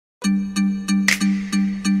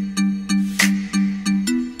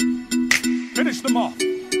finish them off.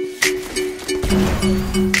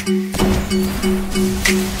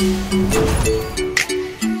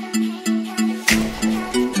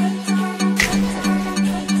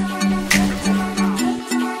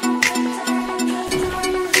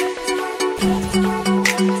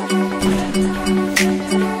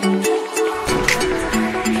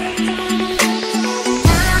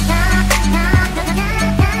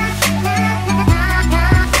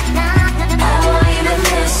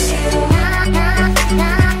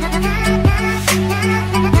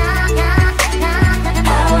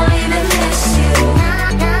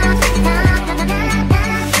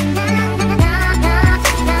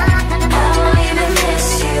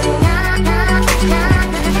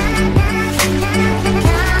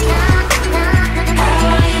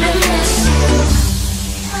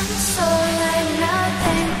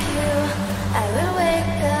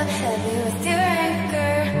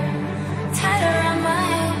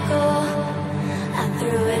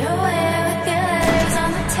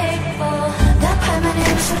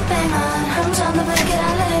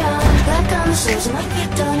 And my feet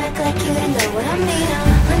don't act like you ain't know what I mean.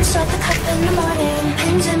 Rinse off the cup in the morning,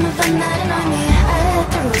 pins in my bum that annoy me. I let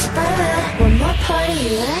the rules by the one more party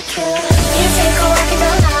you and I kill. You take a walk and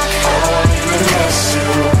go knock. I won't even miss you.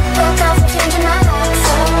 Broke off and changing my life.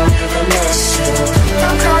 I won't even miss you.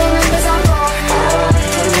 Don't call your numbers on that. I won't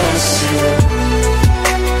even miss you.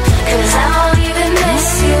 Cause I won't even miss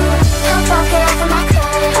you. Don't walk it off of my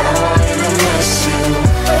car. I won't even miss you.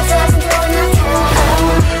 Wait till I'm throwing that car. I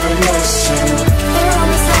won't even miss you.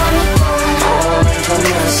 I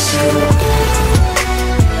miss you,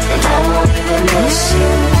 and I won't even miss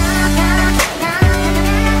you.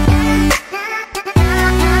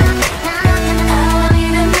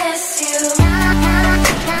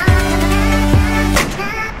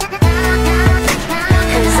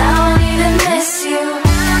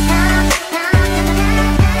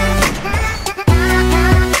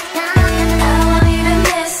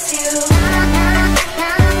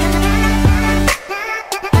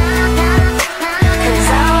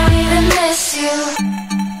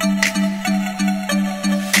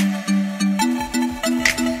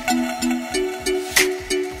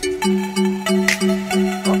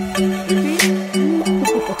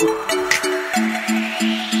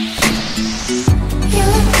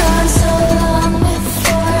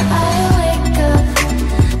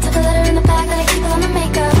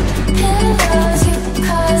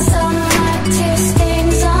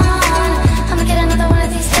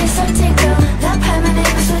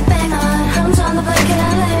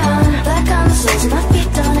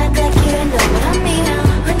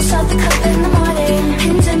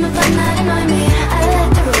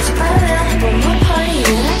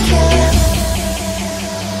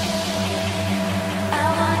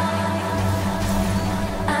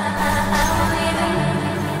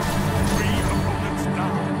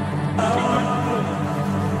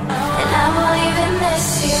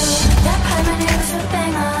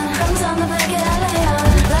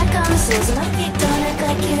 And my feet don't act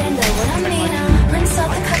like you ain't know what I mean. Rinse off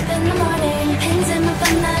the cup in the morning.